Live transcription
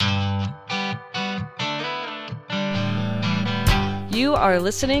You are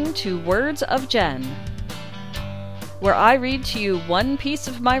listening to Words of Jen, where I read to you one piece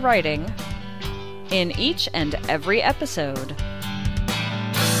of my writing in each and every episode.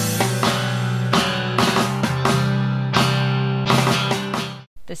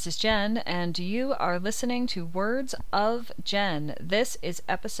 This is Jen, and you are listening to Words of Jen. This is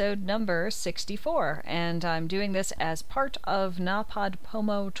episode number 64, and I'm doing this as part of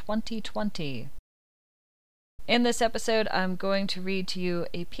NaPodPoMo 2020. In this episode, I'm going to read to you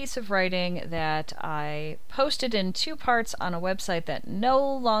a piece of writing that I posted in two parts on a website that no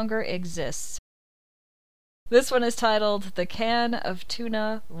longer exists. This one is titled, "The Can of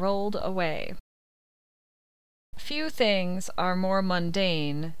Tuna Rolled Away." Few things are more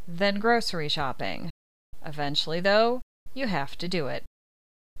mundane than grocery shopping. Eventually, though, you have to do it.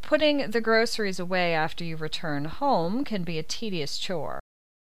 Putting the groceries away after you return home can be a tedious chore.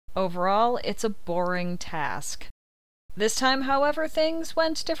 Overall, it's a boring task. This time, however, things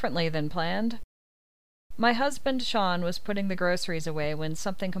went differently than planned. My husband, Sean, was putting the groceries away when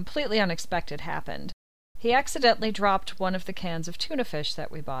something completely unexpected happened. He accidentally dropped one of the cans of tuna fish that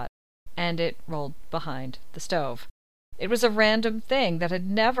we bought, and it rolled behind the stove. It was a random thing that had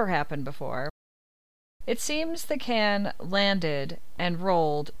never happened before. It seems the can landed and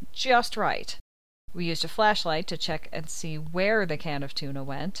rolled just right. We used a flashlight to check and see where the can of tuna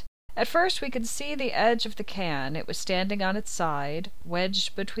went. At first we could see the edge of the can. It was standing on its side,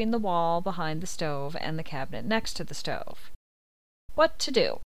 wedged between the wall behind the stove and the cabinet next to the stove. What to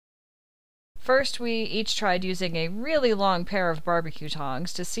do? First, we each tried using a really long pair of barbecue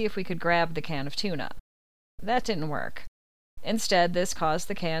tongs to see if we could grab the can of tuna. That didn't work. Instead, this caused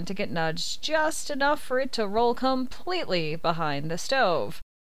the can to get nudged just enough for it to roll completely behind the stove.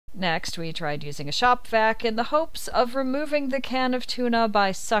 Next, we tried using a shop vac in the hopes of removing the can of tuna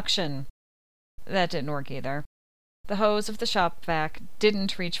by suction. That didn't work either. The hose of the shop vac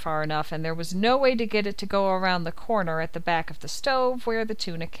didn't reach far enough, and there was no way to get it to go around the corner at the back of the stove where the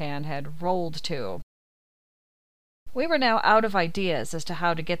tuna can had rolled to. We were now out of ideas as to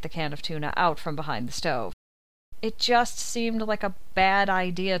how to get the can of tuna out from behind the stove. It just seemed like a bad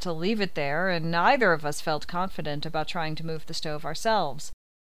idea to leave it there, and neither of us felt confident about trying to move the stove ourselves.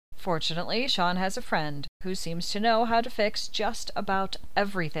 Fortunately, Sean has a friend who seems to know how to fix just about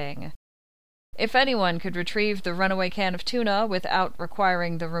everything. If anyone could retrieve the runaway can of tuna without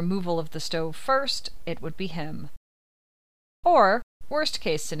requiring the removal of the stove first, it would be him. Or, worst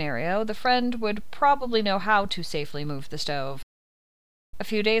case scenario, the friend would probably know how to safely move the stove. A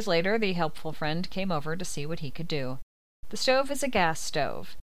few days later, the helpful friend came over to see what he could do. The stove is a gas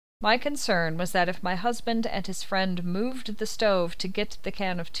stove. My concern was that if my husband and his friend moved the stove to get the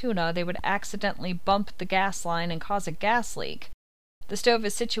can of tuna, they would accidentally bump the gas line and cause a gas leak. The stove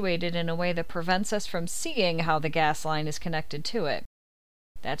is situated in a way that prevents us from seeing how the gas line is connected to it.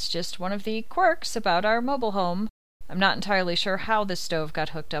 That's just one of the quirks about our mobile home. I'm not entirely sure how this stove got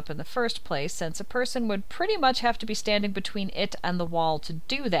hooked up in the first place, since a person would pretty much have to be standing between it and the wall to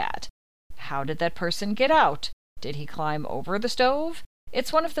do that. How did that person get out? Did he climb over the stove?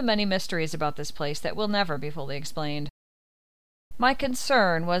 It's one of the many mysteries about this place that will never be fully explained. My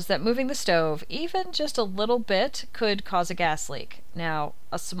concern was that moving the stove, even just a little bit, could cause a gas leak. Now,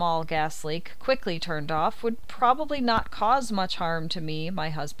 a small gas leak, quickly turned off, would probably not cause much harm to me, my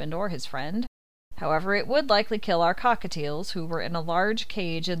husband, or his friend. However, it would likely kill our cockatiels, who were in a large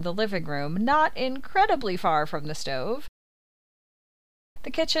cage in the living room, not incredibly far from the stove.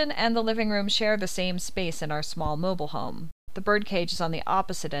 The kitchen and the living room share the same space in our small mobile home. The birdcage is on the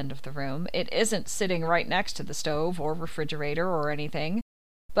opposite end of the room. It isn't sitting right next to the stove or refrigerator or anything,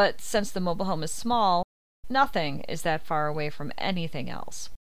 but since the mobile home is small, nothing is that far away from anything else.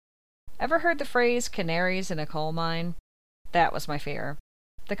 Ever heard the phrase canaries in a coal mine? That was my fear.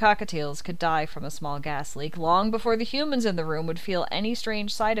 The cockatiels could die from a small gas leak long before the humans in the room would feel any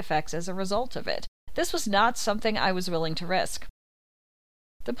strange side effects as a result of it. This was not something I was willing to risk.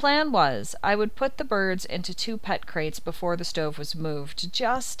 The plan was, I would put the birds into 2 pet crates before the stove was moved,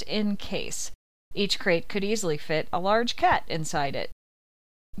 just in case. Each crate could easily fit a large cat inside it.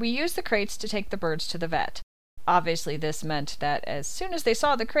 We used the crates to take the birds to the vet. Obviously, this meant that as soon as they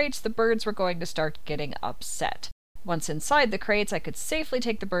saw the crates, the birds were going to start getting upset. Once inside the crates, I could safely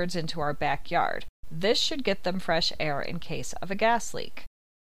take the birds into our backyard. This should get them fresh air in case of a gas leak.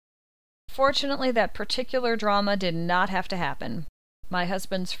 Fortunately, that particular drama did not have to happen. My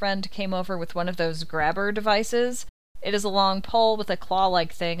husband's friend came over with one of those grabber devices. It is a long pole with a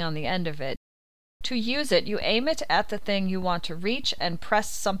claw-like thing on the end of it. To use it, you aim it at the thing you want to reach and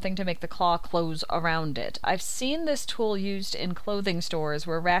press something to make the claw close around it. I've seen this tool used in clothing stores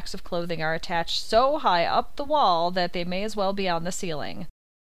where racks of clothing are attached so high up the wall that they may as well be on the ceiling.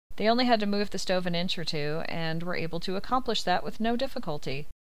 They only had to move the stove an inch or two, and were able to accomplish that with no difficulty.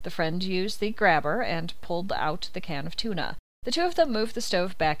 The friend used the grabber and pulled out the can of tuna. The two of them moved the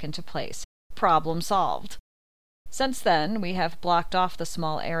stove back into place. Problem solved. Since then, we have blocked off the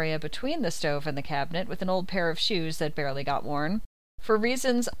small area between the stove and the cabinet with an old pair of shoes that barely got worn. For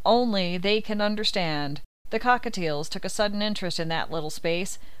reasons only they can understand, the cockatiels took a sudden interest in that little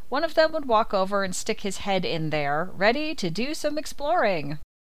space. One of them would walk over and stick his head in there, ready to do some exploring.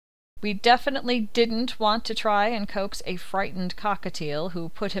 We definitely didn't want to try and coax a frightened cockatiel who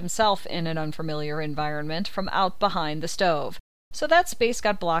put himself in an unfamiliar environment from out behind the stove. So that space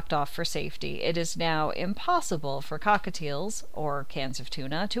got blocked off for safety. It is now impossible for cockatiels, or cans of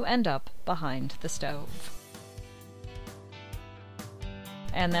tuna, to end up behind the stove.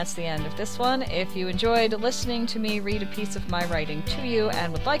 And that's the end of this one. If you enjoyed listening to me read a piece of my writing to you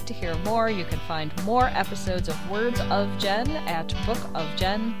and would like to hear more, you can find more episodes of Words of Jen at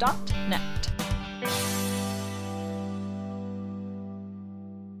bookofjen.net.